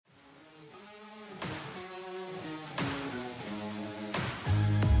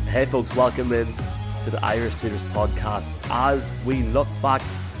Hey folks, welcome in to the Irish Steelers podcast as we look back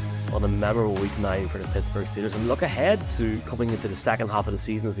on a memorable week 9 for the Pittsburgh Steelers and look ahead to coming into the second half of the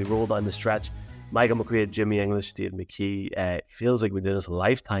season as we roll down the stretch. Michael McCready, Jimmy English, Steve McKee. Feels like we've been doing this a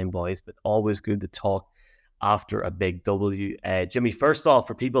lifetime, boys, but always good to talk after a big W. Jimmy, first off,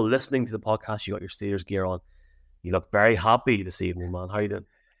 for people listening to the podcast, you got your Steelers gear on. You look very happy this evening, man. How you doing?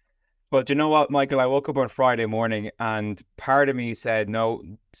 Well, do you know what, Michael? I woke up on Friday morning and part of me said, no,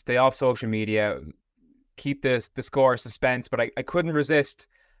 stay off social media, keep the score suspense, but I couldn't resist.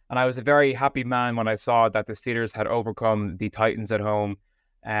 And I was a very happy man when I saw that the Steelers had overcome the Titans at home.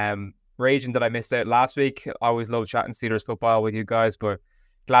 Raging that I missed out last week. I always love chatting Steelers football with you guys, but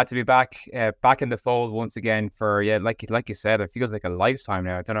glad to be back in the fold once again for, like you said, it feels like a lifetime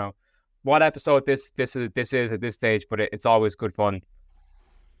now. I don't know what episode this is at this stage, but it's always good fun.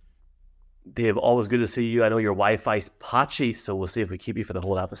 Dave, always good to see you. I know your Wi-Fi's patchy, so we'll see if we keep you for the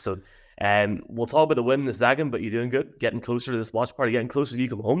whole episode. We'll talk about the win in a second, but you're doing good. Getting closer to this watch party, getting closer to you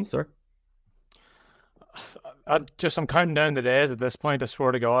come home, sir. I'm counting down the days at this point. I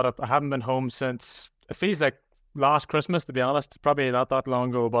swear to God, I haven't been home since, it feels like last Christmas, to be honest. It's probably not that long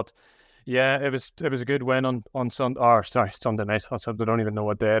ago, but yeah, it was a good win on Sunday night. I don't even know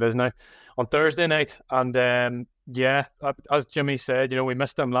what day it is now. On Thursday night, and as Jimmy said, we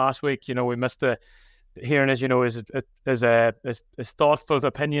missed him last week. We missed hearing his thoughtful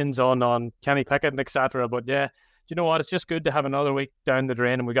opinions on Kenny Pickett and etc. But yeah, you know what? It's just good to have another week down the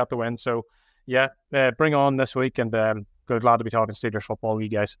drain, and we got the win. So yeah, bring on this week, and glad to be talking Steelers football with you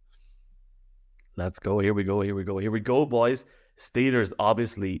guys. Let's go. Here we go, boys. Steelers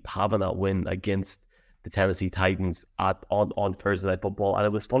obviously having that win against the Tennessee Titans on Thursday Night Football. And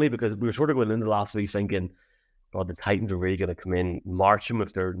it was funny because we were sort of going into last week thinking, God, the Titans are really going to come in, march them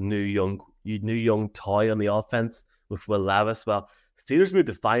with their new young toy on the offense with Will Levis. Well, Steelers moved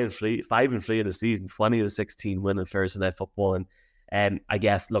to 5-3 in the season, 20-16 win on Thursday Night Football. And I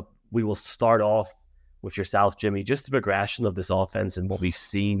guess, look, we will start off with yourself, Jimmy, just the progression of this offense and what we've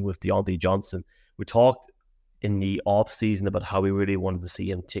seen with Diontae Johnson. We talked in the off-season about how we really wanted to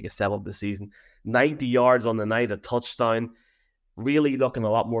see him take a step up this season. 90 yards on the night, a touchdown, really looking a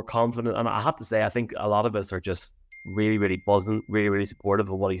lot more confident. And I have to say, I think a lot of us are just really, really buzzing, really, really supportive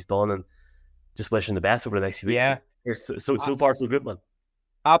of what he's done and just wishing the best over the next few weeks. Yeah. So far, so good, man.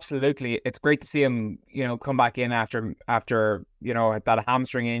 Absolutely. It's great to see him, come back in after that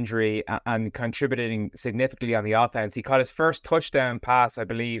hamstring injury and contributing significantly on the offense. He caught his first touchdown pass, I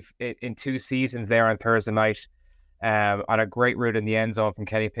believe, in 2 seasons there on Thursday night, on a great route in the end zone from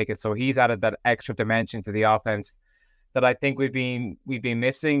Kenny Pickett. So he's added that extra dimension to the offense that I think we've been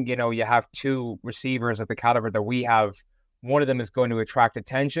missing. You have 2 receivers of the caliber that we have. One of them is going to attract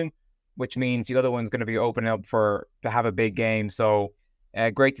attention, which means the other one's going to be opening up to have a big game. So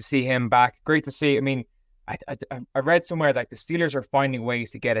great to see him back. Great to see. I mean, I read somewhere that the Steelers are finding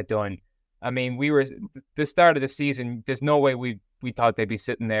ways to get it done. I mean, we were the start of the season. There's no way we thought they'd be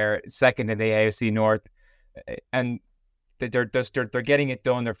sitting there second in the AFC North, and they're getting it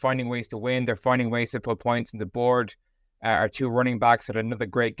done. They're finding ways to win. They're finding ways to put points on the board. Our 2 running backs had another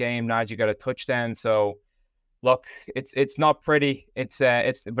great game. Najee got a touchdown. So look, it's not pretty. It's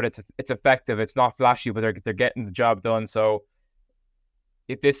effective. It's not flashy, but they're getting the job done. So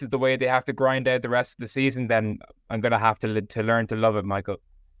if this is the way they have to grind out the rest of the season, then I'm going to have to learn to love it, Michael.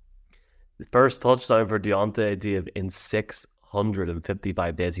 The first touchdown for Diontae, Dave, in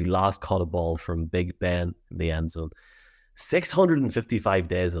 655 days. He last caught a ball from Big Ben in the end zone. 655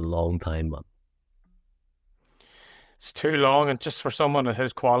 days, a long time, man. It's too long, and just for someone of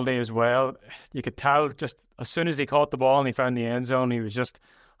his quality as well, you could tell just as soon as he caught the ball and he found the end zone, he was just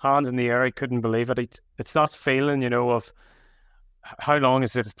hands in the air. He couldn't believe it. It's that feeling, of how long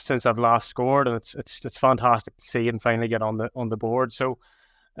is it since I've last scored, and it's fantastic to see him finally get on the board. So,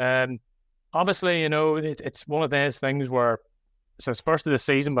 obviously, it's one of those things where it's his first of the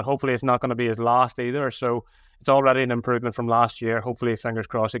season, but hopefully it's not going to be his last either. So it's already an improvement from last year. Hopefully, fingers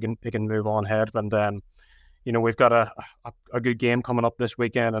crossed, he can move on ahead. And we've got a good game coming up this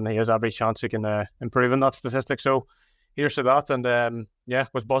weekend, and he has every chance he can improve in that statistic. So here's to that, and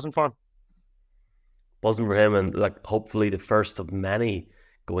was buzzing for him. Buzzing for him, and hopefully the first of many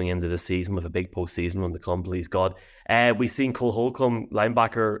going into the season with a big postseason run to come, please God. We've seen Cole Holcomb,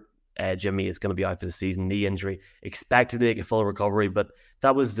 linebacker, Jimmy, is going to be out for the season, knee injury, expected to make a full recovery, but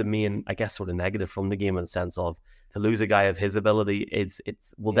that was the main, I guess, sort of negative from the game in the sense of to lose a guy of his ability.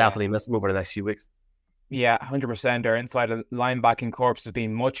 We'll definitely miss him over the next few weeks. Yeah, 100%. Our inside linebacking corps has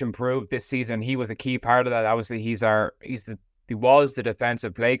been much improved this season. He was a key part of that. Obviously, he was the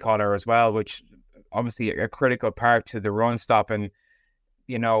defensive play caller as well, which obviously a critical part to the run stop. And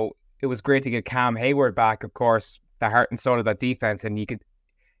you know, it was great to get Cam Hayward back, of course, the heart and soul of that defense. And you could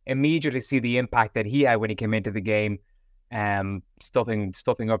immediately see the impact that he had when he came into the game,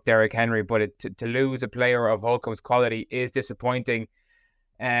 stuffing up Derrick Henry. But to lose a player of Holcomb's quality is disappointing.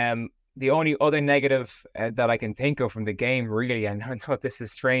 The only other negative that I can think of from the game, really, and I know this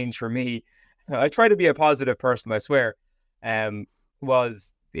is strange for me, I try to be a positive person, I swear,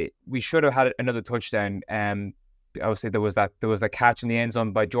 was we should have had another touchdown. Obviously, there was that catch in the end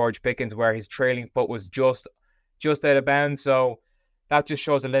zone by George Pickens where his trailing foot was just out of bounds. So that just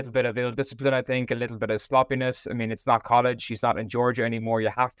shows a little bit of ill discipline, I think, a little bit of sloppiness. I mean, it's not college. He's not in Georgia anymore. You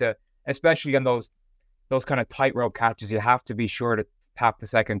have to, especially on those kind of tightrope catches, you have to be sure to tap the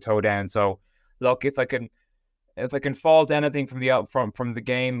second toe down. So, look, if I can fault anything from the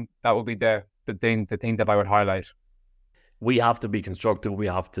game, that would be the thing that I would highlight. We have to be constructive. We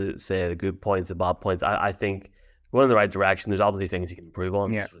have to say the good points, the bad points. I think going in the right direction. There's obviously things you can improve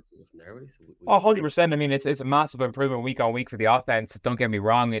on. Yeah. 100%. I mean, it's a massive improvement week on week for the offense. Don't get me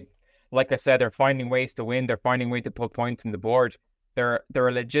wrong. Like I said, they're finding ways to win. They're finding ways to put points on the board. They're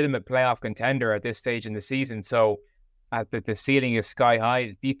a legitimate playoff contender at this stage in the season. So the ceiling is sky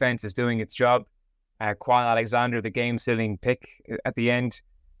high. The defense is doing its job. Quan Alexander, the game-sealing pick at the end,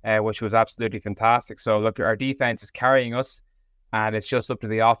 which was absolutely fantastic. So look, our defense is carrying us, and it's just up to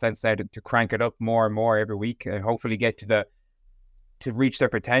the offense now to crank it up more and more every week, and hopefully get to reach their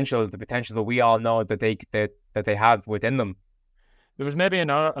potential, the potential that we all know that they have within them. There was maybe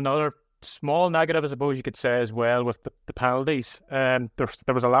another small negative, I suppose you could say, as well, with the penalties. There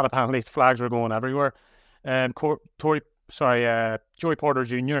was a lot of penalties. Flags were going everywhere. Joey Porter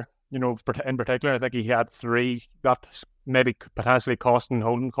Jr., in particular, I think he had 3 that maybe potentially costing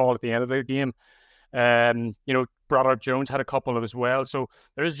holding call at the end of the game. Broderick Jones had a couple of as well. So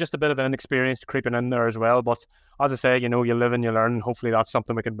there is just a bit of inexperience creeping in there as well. But as I say, you live and you learn. Hopefully that's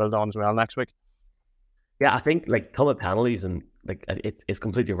something we can build on as well next week. Yeah, I think ton of penalties, and it's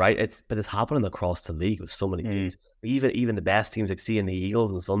completely right. It's happening across the league with so many teams. Even the best teams, like seeing the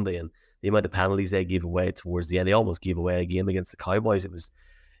Eagles on Sunday and the amount of penalties they give away towards the end. They almost gave away a game against the Cowboys.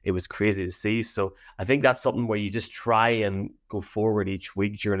 It was crazy to see. So I think that's something where you just try and go forward each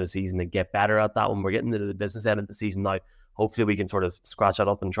week during the season and get better at that. When we're getting into the business end of the season now, hopefully we can sort of scratch that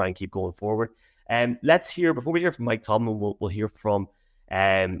up and try and keep going forward. Let's hear, before we hear from Mike Tomlin, we'll hear from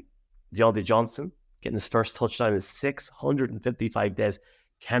Deontay Johnson getting his first touchdown in 655 days.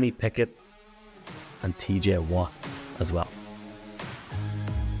 Kenny Pickett and TJ Watt as well.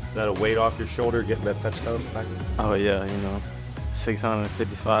 That a weight off your shoulder getting that touchdown back? Oh yeah,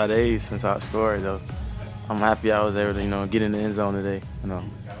 655 days since I scored, though. I'm happy I was able to, get in the end zone today.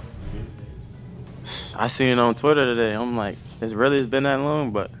 I seen it on Twitter today. I'm like, it's been that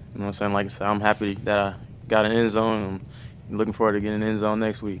long, but what I'm saying? Like I said, I'm happy that I got an end zone. I'm looking forward to getting an end zone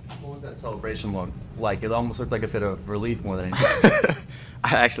next week. What was that celebration look like? It almost looked like a bit of relief more than anything.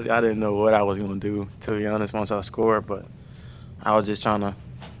 I didn't know what I was going to do, to be honest, once I scored, but I was just trying to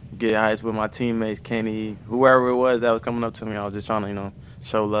get hyped with my teammates, Kenny, whoever it was that was coming up to me. I was just trying to,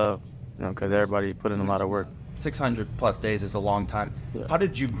 show love, because everybody put in a lot of work. 600-plus days is a long time. Yeah. How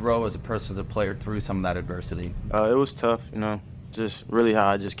did you grow as a person, as a player, through some of that adversity? It was tough, just really how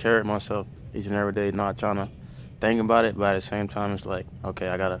I just carried myself each and every day, not trying to think about it, but at the same time, it's like, okay,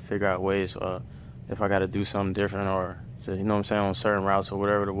 I got to figure out ways if I got to do something different or, on certain routes or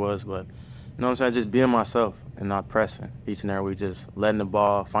whatever it was, but just being myself and not pressing each and every week, just letting the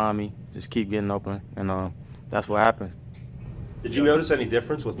ball find me, just keep getting open, and that's what happened. Did you notice any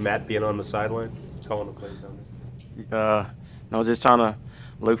difference with Matt being on the sideline, calling the plays down there? I was just trying to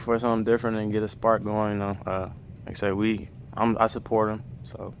look for something different and get a spark going. Like I said, I support them,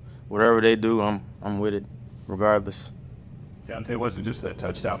 so whatever they do, I'm with it, regardless. Deontay, it wasn't just that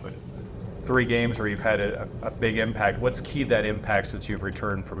touchdown, but 3 games where you've had a big impact. What's key to that impact since you've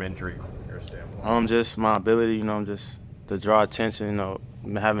returned from injury? Just my ability, just to draw attention,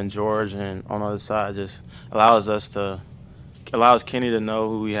 having George and on the other side just allows Kenny to know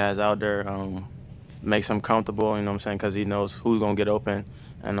who he has out there, makes him comfortable, because he knows who's going to get open.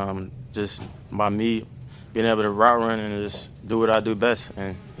 And just by me being able to route run and just do what I do best,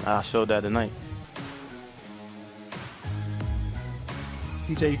 and I showed that tonight.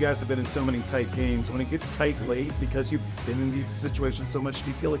 TJ, you guys have been in so many tight games. When it gets tight late, because you've been in these situations so much, do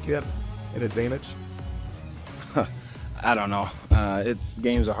you feel like you have an advantage? I don't know.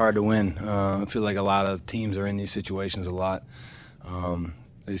 Games are hard to win. I feel like a lot of teams are in these situations a lot.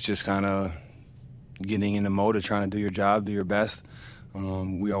 It's just kind of getting in the mode of trying to do your job, do your best.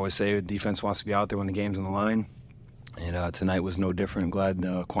 We always say defense wants to be out there when the game's on the line. And tonight was no different. I'm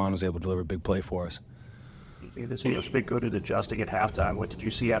glad Quan was able to deliver a big play for us. The Steelers been good at adjusting at halftime. What did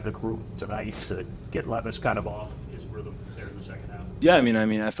you see out of the group tonight to get Levis kind of off his rhythm there in the second half? Yeah, I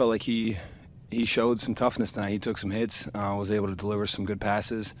mean, I felt like he showed some toughness tonight. He took some hits, was able to deliver some good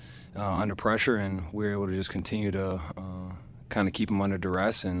passes under pressure, and we were able to just continue to kind of keep him under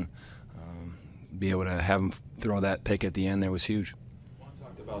duress and be able to have him throw that pick at the end there was huge.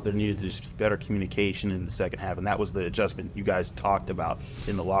 About there needed to just be better communication in the second half, and that was the adjustment you guys talked about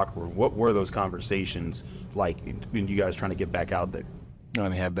in the locker room. What were those conversations like when you guys trying to get back out there? I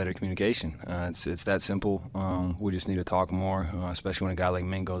mean, have better communication. It's that simple. We just need to talk more, especially when a guy like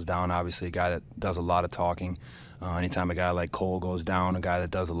Mint goes down. Obviously, a guy that does a lot of talking. Anytime a guy like Cole goes down, a guy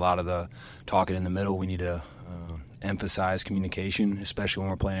that does a lot of the talking in the middle, we need to emphasize communication, especially when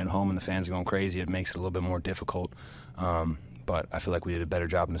we're playing at home and the fans are going crazy. It makes it a little bit more difficult. But I feel like we did a better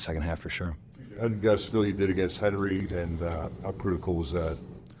job in the second half for sure. How did you guys feel you did against Henry, and how critical was that?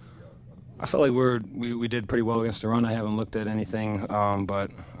 I felt like we did pretty well against the run. I haven't looked at anything,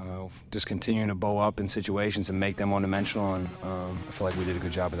 but just continuing to bow up in situations and make them one-dimensional, and I feel like we did a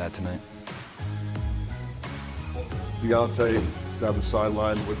good job of that tonight. Deontay down the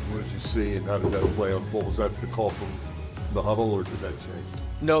sideline, what did you see, and how did that play unfold? Was that the call from the huddle, or did that change?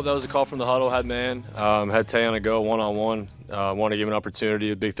 No, that was a call from the huddle. Had man, had Tay on a go one-on-one. Want to give an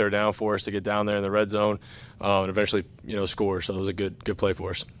opportunity, a big third down for us to get down there in the red zone, and eventually, score. So it was a good play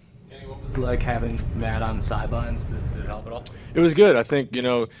for us. What was it like having Matt on the sidelines? Did it help at all? It was good. I think,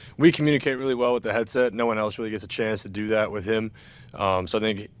 we communicate really well with the headset. No one else really gets a chance to do that with him. So I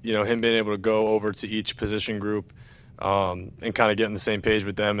think, him being able to go over to each position group and kind of get on the same page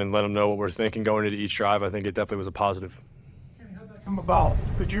with them and let them know what we're thinking going into each drive, I think it definitely was a positive. How'd that come about?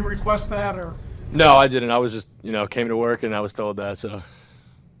 Did you request that, or? No, I didn't. I was just, came to work and I was told that, so.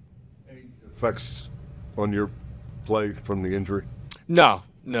 Any effects on your play from the injury? No.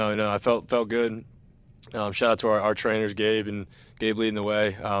 I felt good. Shout out to our trainers, Gabe leading the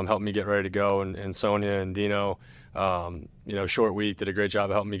way, helped me get ready to go, and Sonia and Dino, short week, did a great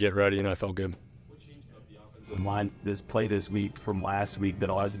job of helping me get ready, and I felt good. What changed about the offensive line this play this week from last week that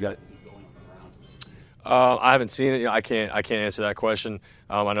allowed you guys to keep going around? I haven't seen it. I can't answer that question.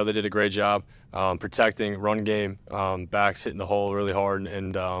 I know they did a great job protecting run game, backs hitting the hole really hard,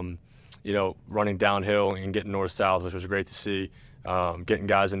 and running downhill and getting north-south, which was great to see. Getting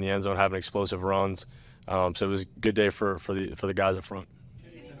guys in the end zone, having explosive runs. So it was a good day for the guys up front.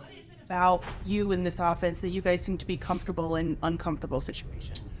 What is it about you in this offense that you guys seem to be comfortable in uncomfortable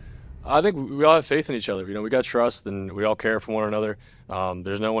situations? I think we all have faith in each other. We got trust, and we all care for one another.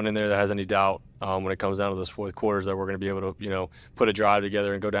 There's no one in there that has any doubt when it comes down to those fourth quarters that we're going to be able to, put a drive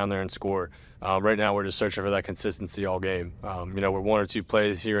together and go down there and score. Right now, we're just searching for that consistency all game. We're one or two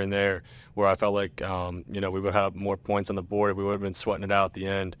plays here and there where I felt like, we would have more points on the board. We would have been sweating it out at the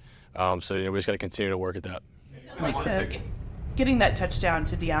end. So we just got to continue to work at that. Getting that touchdown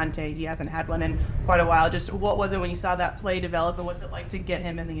to Deontay, he hasn't had one in quite a while. Just what was it when you saw that play develop, and what's it like to get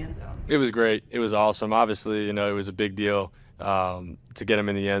him in the end zone? It was great. It was awesome. Obviously, it was a big deal to get him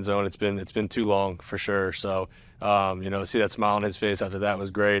in the end zone. It's been too long for sure. So, see that smile on his face after that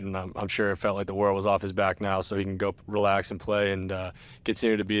was great, and I'm sure it felt like the world was off his back now, so he can go relax and play and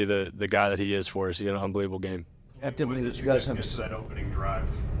continue to be the guy that he is for us. He had an unbelievable game. Actively, you guys have that opening drive.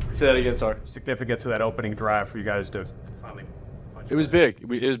 Say that again, sorry. Significance of that opening drive for you guys to finally. It was big. It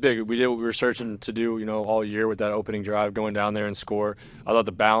was big. We did what we were searching to do, all year with that opening drive, going down there and score. I thought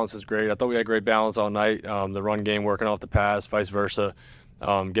the balance was great. I thought we had great balance all night. The run game working off the pass, vice versa,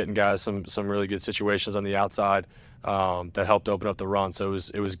 getting guys some really good situations on the outside that helped open up the run. So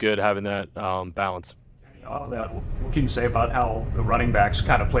it was good having that balance. What can you say about how the running backs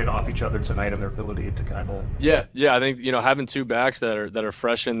kind of played off each other tonight and their ability to kind of? Yeah. I think having two backs that are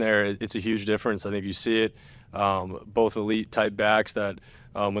fresh in there, it's a huge difference. I think you see it. Both elite type backs that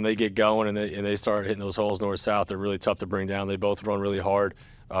when they get going and they start hitting those holes north south, they're really tough to bring down. They both run really hard.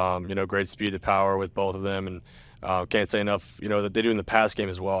 Great speed to power with both of them, and can't say enough. That they do in the pass game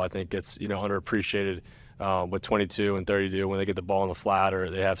as well. I think it's underappreciated with 22 and 32 when they get the ball in the flat or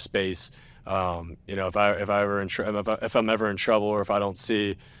they have space. If I'm ever in trouble or if I don't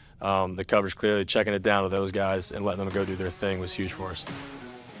see the coverage clearly, checking it down to those guys and letting them go do their thing was huge for us.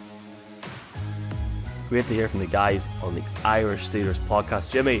 Great to hear from the guys on the Irish Steelers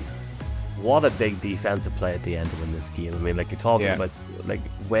podcast. Jimmy, what a big defensive play at the end to win this game. I mean, you're talking about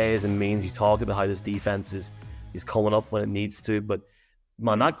ways and means. You talked about how this defense is coming up when it needs to. But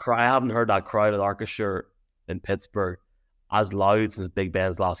man, that cry, I haven't heard that crowd at Orchestra in Pittsburgh as loud since Big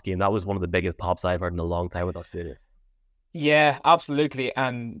Ben's last game. That was one of the biggest pops I've heard in a long time with that stadium. Yeah, absolutely.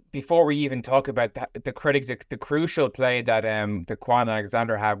 And before we even talk about the crucial play that the Quan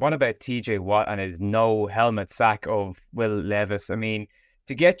Alexander had, what about TJ Watt and his no helmet sack of Will Levis? I mean,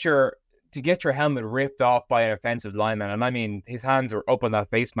 to get your helmet ripped off by an offensive lineman, and I mean his hands were up on that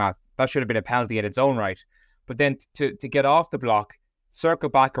face mask, that should have been a penalty in its own right. But then to get off the block, circle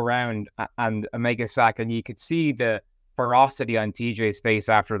back around and make a sack, and you could see the ferocity on TJ's face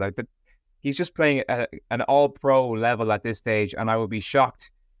after that. He's just playing at an all-pro level at this stage, and I would be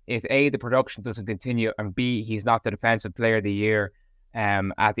shocked if A, the production doesn't continue, and B, he's not the defensive player of the year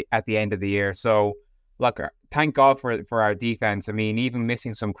at the end of the year. So, look, thank God for our defense. I mean, even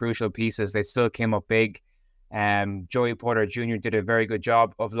missing some crucial pieces, they still came up big. Joey Porter Jr. did a very good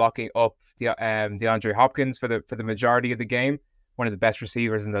job of locking up DeAndre Hopkins for the majority of the game, one of the best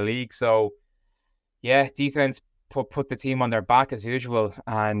receivers in the league. So, yeah, defense put the team on their back as usual,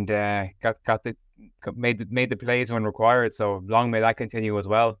 and made the plays when required. So long may that continue as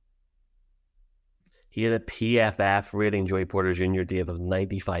well. He had a PFF rating, Joey Porter Jr., Dave, of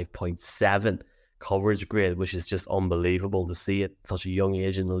 95.7 coverage grade, which is just unbelievable to see at such a young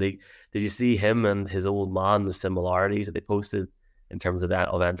age in the league. Did you see him and his old man, the similarities that they posted in terms of that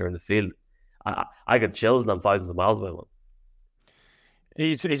of entering the field? I got chills and I'm thousands of miles away.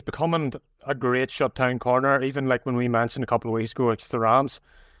 He's becoming a great shutdown corner. Even like when we mentioned a couple of weeks ago against the Rams,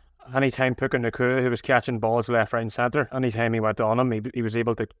 anytime Puka Nacua, who was catching balls left, right and centre, anytime he went on him, he was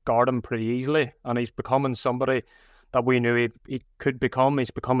able to guard him pretty easily. And he's becoming somebody that we knew he could become.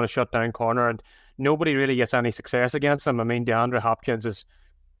 He's becoming a shutdown corner, and nobody really gets any success against him. I mean, DeAndre Hopkins is,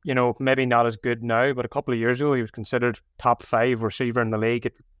 maybe not as good now, but a couple of years ago he was considered top 5 receiver in the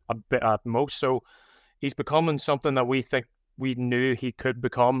league at most. So he's becoming something that we knew he could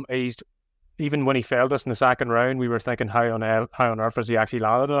become. Even when he failed us in the second round, we were thinking how on earth has he actually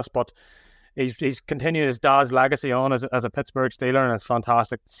landed us? But he's continued his dad's legacy on as a Pittsburgh Steeler, and it's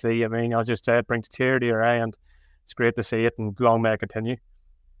fantastic to see. I mean, as you said, it brings a tear to your eye, and it's great to see it, and long may it continue.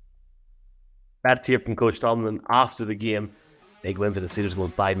 That tear from Coach Tomlin after the game. Big win for the Steelers,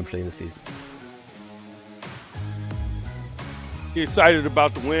 going 5-3 in the season. Excited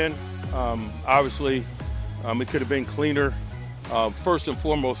about the win. Obviously, it could have been cleaner. First and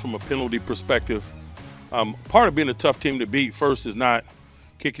foremost, from a penalty perspective, part of being a tough team to beat first is not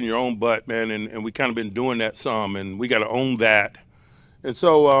kicking your own butt, man, and we kind of been doing that some, and we got to own that. And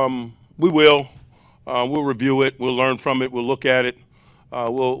so we will. We'll review it. We'll learn from it. We'll look at it.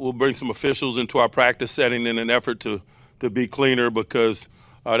 We'll bring some officials into our practice setting in an effort to be cleaner, because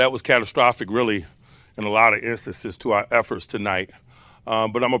that was catastrophic, really, in a lot of instances to our efforts tonight.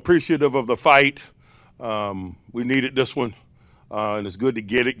 But I'm appreciative of the fight. We needed this one. And it's good to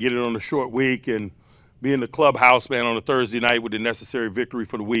get it on a short week, and be in the clubhouse, man, on a Thursday night with the necessary victory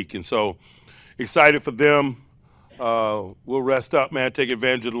for the week. And so excited for them. We'll rest up, man, take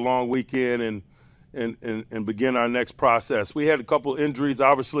advantage of the long weekend and begin our next process. We had a couple injuries.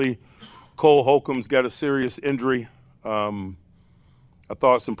 Obviously, Cole Holcomb's got a serious injury. Our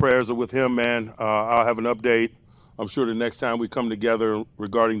thoughts and prayers are with him, man. I'll have an update, I'm sure, the next time we come together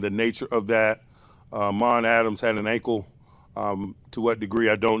regarding the nature of that. Mon Adams had an ankle. To what degree,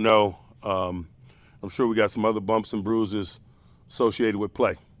 I don't know. I'm sure we got some other bumps and bruises associated with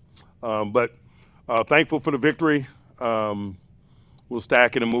play. But thankful for the victory. We'll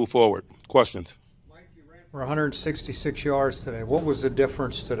stack it and move forward. Questions? Mike, you ran for 166 yards today. What was the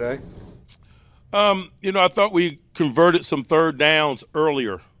difference today? I thought we converted some third downs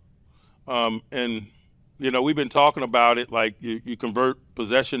earlier. And we've been talking about it, like you convert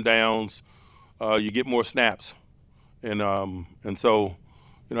possession downs, you get more snaps. And so,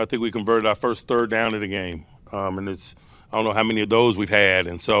 I think we converted our first third down of the game. And I don't know how many of those we've had.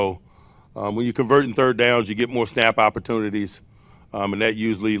 And so when you convert in third downs, you get more snap opportunities. And that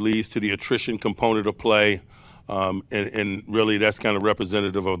usually leads to the attrition component of play. And really that's kind of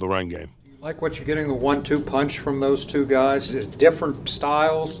representative of the run game. You like what you're getting, the 1-2 punch from those two guys? Different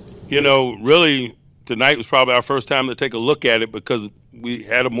styles? Really tonight was probably our first time to take a look at it, because we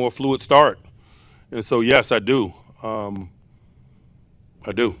had a more fluid start. And so, yes, I do.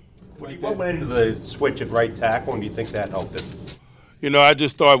 I do. What went into the switch at right tackle, and do you think that helped it? I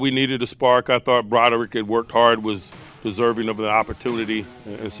just thought we needed a spark. I thought Broderick had worked hard, was deserving of the opportunity,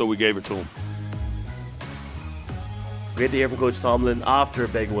 and so we gave it to him. Great to hear from Coach Tomlin after a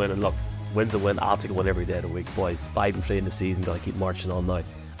big win. And look, win's a win. I'll take a win every day of the week, boys. 5-3 in the season. Got to keep marching on now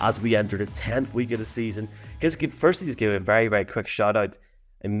as we enter the 10th week of the season. Firstly, just give a very, very quick shout out.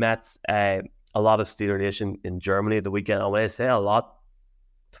 I met a lot of Steeler Nation in Germany at the weekend. And when I say a lot,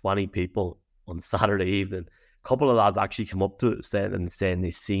 20 people on Saturday evening. A couple of lads actually come up to us saying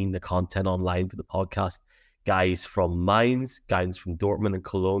they've seen the content online for the podcast. guys from Mainz, guys from Dortmund and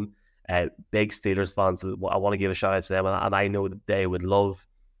Cologne, big Steelers fans. I want to give a shout out to them, and I know that they would love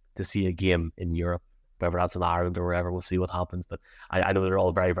to see a game in Europe, whether that's in Ireland or wherever. We'll see what happens, but I know they're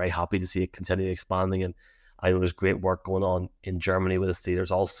all very, very happy to see it continue expanding, and I know there's great work going on in Germany with the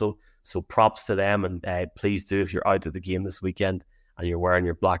Steelers also. So props to them, and please do, if you're out at the game this weekend and you're wearing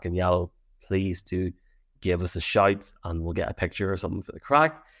your black and yellow, please do give us a shout and we'll get a picture or something for the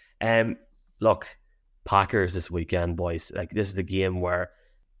crack. Look, Packers this weekend, boys. Like, this is a game where,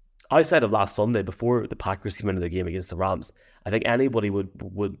 outside of last Sunday, before the Packers came into the game against the Rams, I think anybody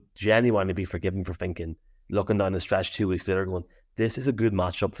would genuinely be forgiven for thinking, looking down the stretch 2 weeks later, going, this is a good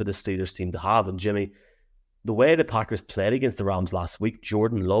matchup for the Steelers team to have. And Jimmy, the way the Packers played against the Rams last week,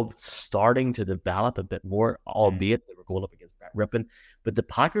 Jordan Love starting to develop a bit more, albeit they were going up against Brett Rippon. But the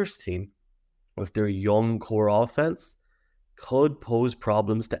Packers team, with their young core offense, could pose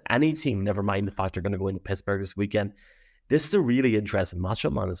problems to any team, never mind the fact they're going to go into Pittsburgh this weekend. This is a really interesting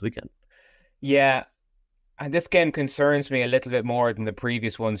matchup, man, this weekend. Yeah, and this game concerns me a little bit more than the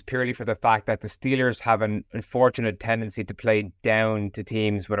previous ones, purely for the fact that the Steelers have an unfortunate tendency to play down to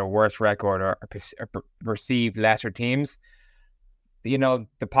teams with a worse record or perceived lesser teams. You know,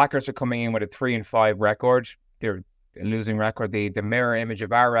 the Packers are coming in with a 3-5 record. They're a losing record, the mirror image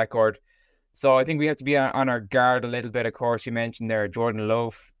of our record. So I think we have to be on our guard a little bit. Of course, you mentioned there Jordan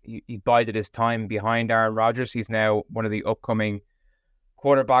Love. He bided his time behind Aaron Rodgers. He's now one of the upcoming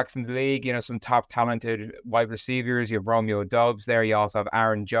quarterbacks in the league. You know, some top talented wide receivers. You have Romeo Doubs there. You also have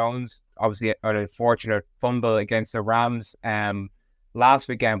Aaron Jones. Obviously, an unfortunate fumble against the Rams last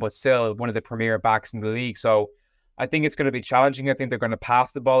weekend, but still one of the premier backs in the league. So I think it's going to be challenging. I think they're going to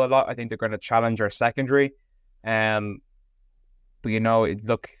pass the ball a lot. I think they're going to challenge our secondary. But you know,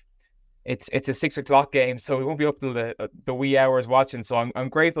 it's a 6:00 game, so we won't be up till the wee hours watching. So I'm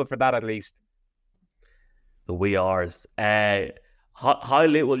grateful for that, at least. The wee hours. How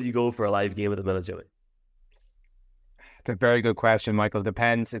late will you go for a live game at the minute, Jimmy? It's a very good question, Michael. It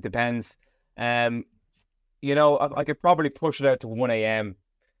depends. You know, I could probably push it out to 1 a.m.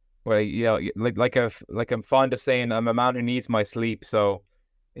 But you know, like I'm fond of saying, I'm a man who needs my sleep. So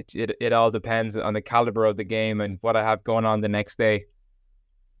it all depends on the caliber of the game and what I have going on the next day.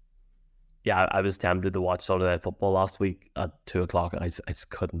 Yeah, I was tempted to watch Sunday Night Football last week at 2:00, and I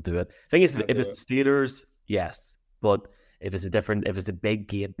just couldn't do it. The thing is, if it's the Steelers, yes, but if it's a big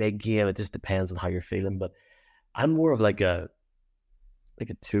game, it just depends on how you're feeling. But I'm more of like a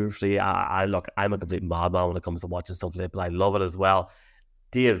 2 or 3. I'm a complete madman when it comes to watching stuff like that, but I love it as well.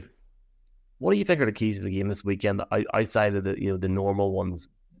 Dave, what do you think are the keys to the game this weekend, outside of the normal ones,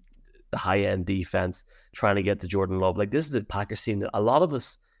 the high end defense, trying to get to Jordan Love? Like, this is a Packers team that a lot of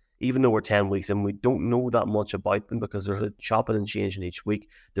us, even though we're 10 weeks in, we don't know that much about them because they're chopping and changing each week.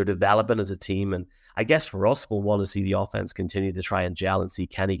 They're developing as a team. And I guess for us, we'll want to see the offense continue to try and gel and see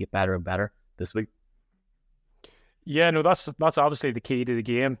Kenny get better and better this week. Yeah, no, that's obviously the key to the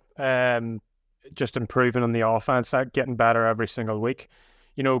game. Just improving on the offense, getting better every single week.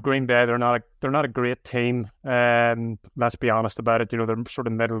 You know, Green Bay, they're not a great team. Let's be honest about it. You know, they're sort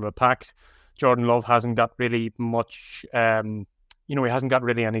of middle of the pack. Jordan Love hasn't got really much... he hasn't got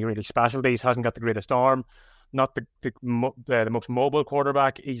really any really specialties, hasn't got the greatest arm, not the most mobile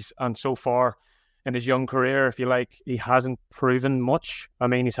quarterback. And so far in his young career, if you like, he hasn't proven much. I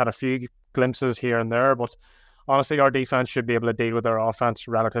mean, he's had a few glimpses here and there, but honestly, our defense should be able to deal with their offense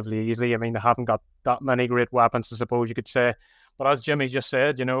relatively easily. I mean, they haven't got that many great weapons, I suppose you could say. But as Jimmy just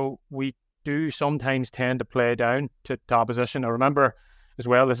said, you know, we do sometimes tend to play down to opposition. I remember as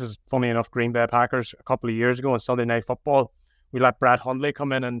well, this is funny enough, Green Bay Packers a couple of years ago on Sunday Night Football, we let Brett Hundley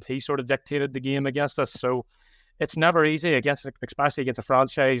come in and he sort of dictated the game against us. So it's never easy especially against a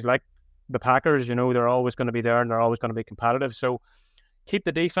franchise like the Packers. You know, they're always going to be there and they're always going to be competitive. So keep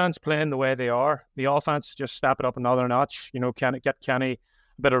the defense playing the way they are. The offense, just step it up another notch. You know, get Kenny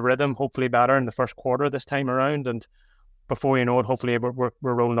a bit of rhythm, hopefully better in the first quarter this time around. And before you know it, hopefully we're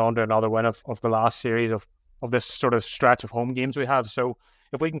rolling on to another win of the last series of this sort of stretch of home games we have. So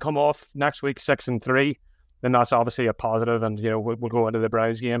if we can come off next week 6-3, then that's obviously a positive, and you know we'll go into the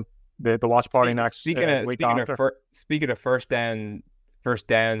Browns game, the watch party next week after. Speaking of first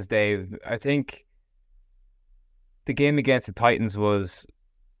downs, Dave, I think the game against the Titans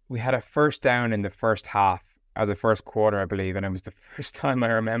we had a first down in the first half or the first quarter, I believe, and it was the first time I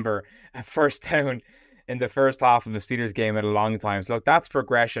remember a first down in the first half of the Steelers game in a long time. So look, that's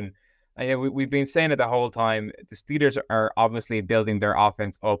progression. And we've been saying it the whole time. The Steelers are obviously building their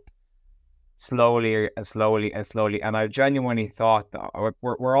offense up slowly. And I genuinely thought that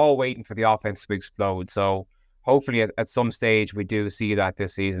we're all waiting for the offense to explode. So hopefully at some stage we do see that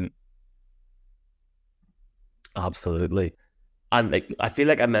this season. Absolutely. And like, I feel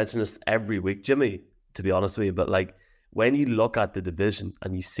like I mention this every week, Jimmy, to be honest with you, but like when you look at the division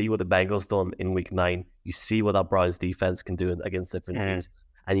and you see what the Bengals done in week 9, you see what that Browns defense can do against different teams,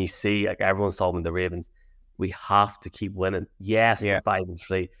 and you see, like, everyone's talking the Ravens. We have to keep winning. Yes, we're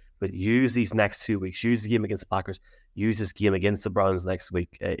 5-3, but use these next 2 weeks. Use the game against the Packers. Use this game against the Browns next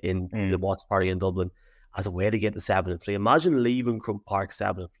week in the watch party in Dublin as a way to get to 7-3. Imagine leaving Croke Park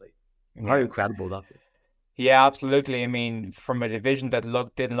 7-3. How incredible that be. Yeah, absolutely. I mean, from a division that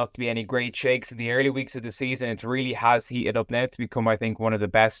didn't look to be any great shakes in the early weeks of the season, it really has heated up now to become, I think, one of the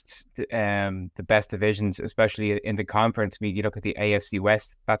best divisions, especially in the conference. I mean, you look at the AFC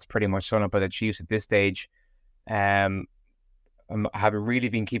West, that's pretty much done up by the Chiefs at this stage. I haven't really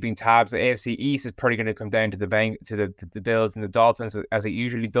been keeping tabs. The AFC East is probably going to come down to the Bills and the Dolphins, as it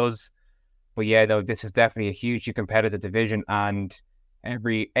usually does. But yeah, no, this is definitely a hugely competitive division, and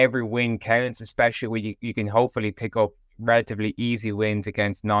every win counts, especially when you can hopefully pick up relatively easy wins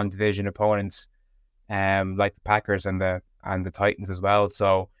against non-division opponents, like the Packers and the Titans as well.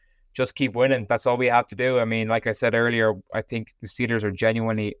 So just keep winning. That's all we have to do. I mean, like I said earlier, I think the Steelers are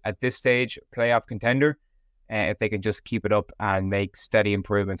genuinely at this stage a playoff contender, if they can just keep it up and make steady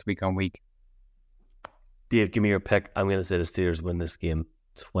improvements week on week. Dave, give me your pick. I'm going to say the Steelers win this game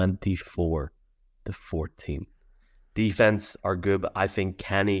 24-14. Defense are good, but I think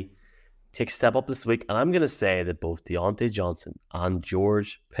Kenny takes a step up this week. And I'm going to say that both Deontay Johnson and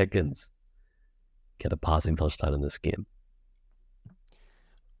George Pickens get a passing touchdown in this game.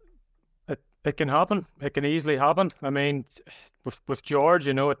 It can happen. It can easily happen. I mean, with George,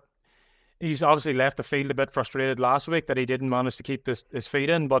 he's obviously left the field a bit frustrated last week that he didn't manage to keep his feet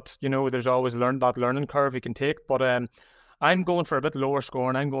in. But, there's always that learning curve he can take. But I'm going for a bit lower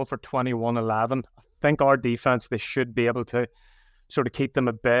scoring. I'm going for 21-11. I think our defense, they should be able to sort of keep them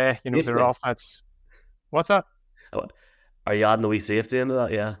at bay. Their offense. What's that? Are you adding the wee safety into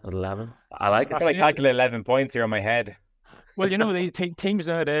that? Yeah, at 11. I like it. I feel like calculate 11 points here on my head. Well, the teams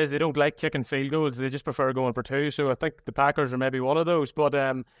nowadays, they don't like kicking field goals. They just prefer going for 2. So I think the Packers are maybe one of those. But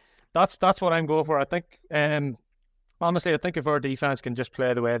that's what I'm going for. I think, honestly, I think if our defense can just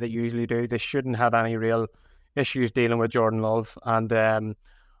play the way they usually do, they shouldn't have any real issues dealing with Jordan Love. And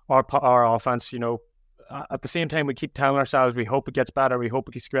our offense, at the same time, we keep telling ourselves we hope it gets better. We hope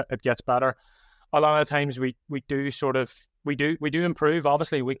it gets better. A lot of times we do improve,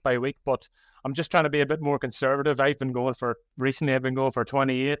 obviously, week by week. But I'm just trying to be a bit more conservative. I've been going for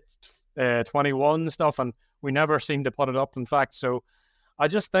 28, 21 stuff, and we never seem to put it up. In fact, so I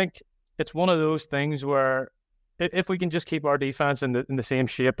just think it's one of those things where if we can just keep our defense in the same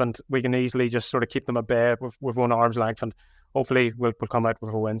shape, and we can easily just sort of keep them at bay with one arm's length, and hopefully we'll come out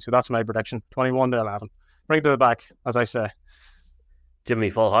with a win. So that's my prediction: 21-11. Bring it to the back, as I say. Jimmy,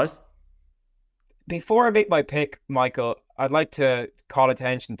 full house. Before I make my pick, Michael, I'd like to call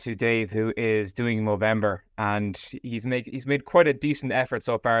attention to Dave, who is doing Movember, and he's made quite a decent effort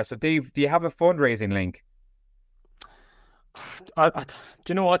so far. So, Dave, do you have a fundraising link? Do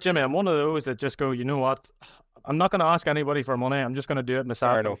you know what, Jimmy? I'm one of those that just go, you know what? I'm not going to ask anybody for money. I'm just going to do it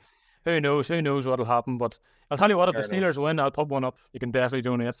myself. Fair enough. Who knows what'll happen? But I'll tell you what, if the Steelers win, I'll put one up. You can definitely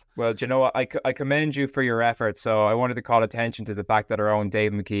donate. Well, do you know what? I commend you for your efforts. So I wanted to call attention to the fact that our own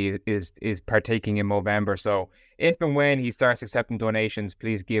Dave McKee is partaking in Movember. So if and when he starts accepting donations,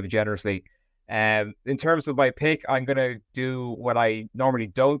 please give generously. In terms of my pick, I'm going to do what I normally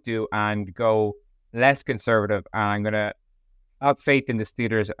don't do and go less conservative. And I'm going to have faith in the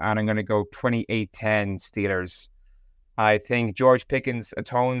Steelers, and I'm going to go 28-10 Steelers. I think George Pickens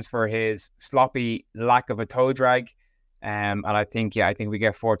atones for his sloppy lack of a toe drag. And I think we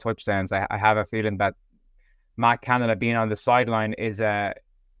get 4 touchdowns. I have a feeling that Matt Canada being on the sideline is an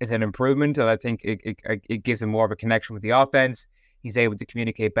improvement, and I think it gives him more of a connection with the offense. He's able to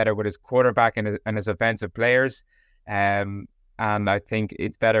communicate better with his quarterback and his offensive players. And I think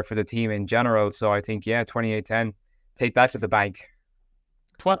it's better for the team in general. So I think, 28-10. Take that to the bank.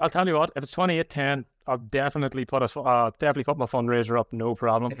 I'll tell you what, if it's 28-10, I'll definitely put my fundraiser up, no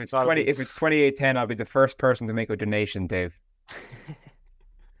problem. If it's 28-10, I'll be the first person to make a donation, Dave.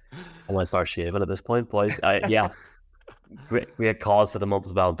 I want to start shaving at this point, boys. Great cause for the month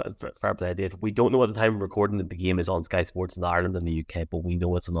as well. Fair play, Dave. We don't know at the time of recording that the game is on Sky Sports in Ireland and the UK, but we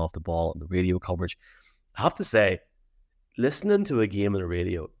know it's on Off the Ball and the radio coverage. I have to say, listening to a game on the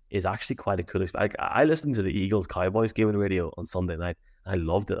radio is actually quite a cool experience. I listened to the Eagles-Cowboys game on the radio on Sunday night. I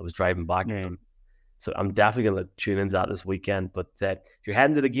loved it. I was driving back. So I'm definitely going to tune into that this weekend. But if you're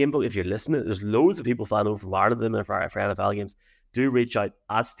heading to the game, if you're listening, there's loads of people flying over from Ireland for NFL games. Do reach out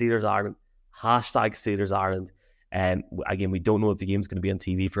at Steelers Ireland, #Steelers Ireland. And again, we don't know if the game's going to be on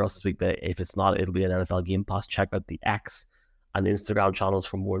TV for us this week, but if it's not, it'll be an NFL Game Pass. Check out the X and Instagram channels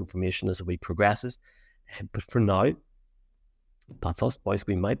for more information as the week progresses. But for now, that's us, boys.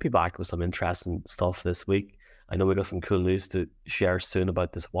 We might be back with some interesting stuff this week. I know we got some cool news to share soon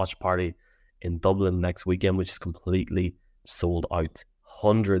about this watch party in Dublin next weekend, which is completely sold out.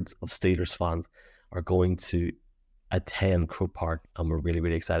 Hundreds of Steelers fans are going to attend Croke Park, and we're really,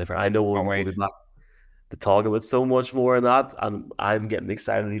 really excited for it. I know we'll be back to talk about so much more than that, and I'm getting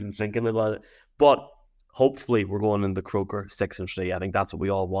excited even thinking about it. But hopefully we're going into Croker 6-3. I think that's what we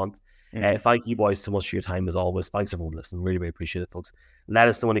all want. Thank you boys so much for your time as always. Thanks everyone for listening. Really, really appreciate it, folks. Let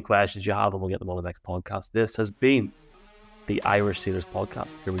us know any questions you have and we'll get them on the next podcast. This has been the Irish Steelers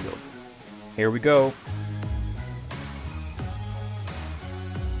podcast. Here we go. Here we go.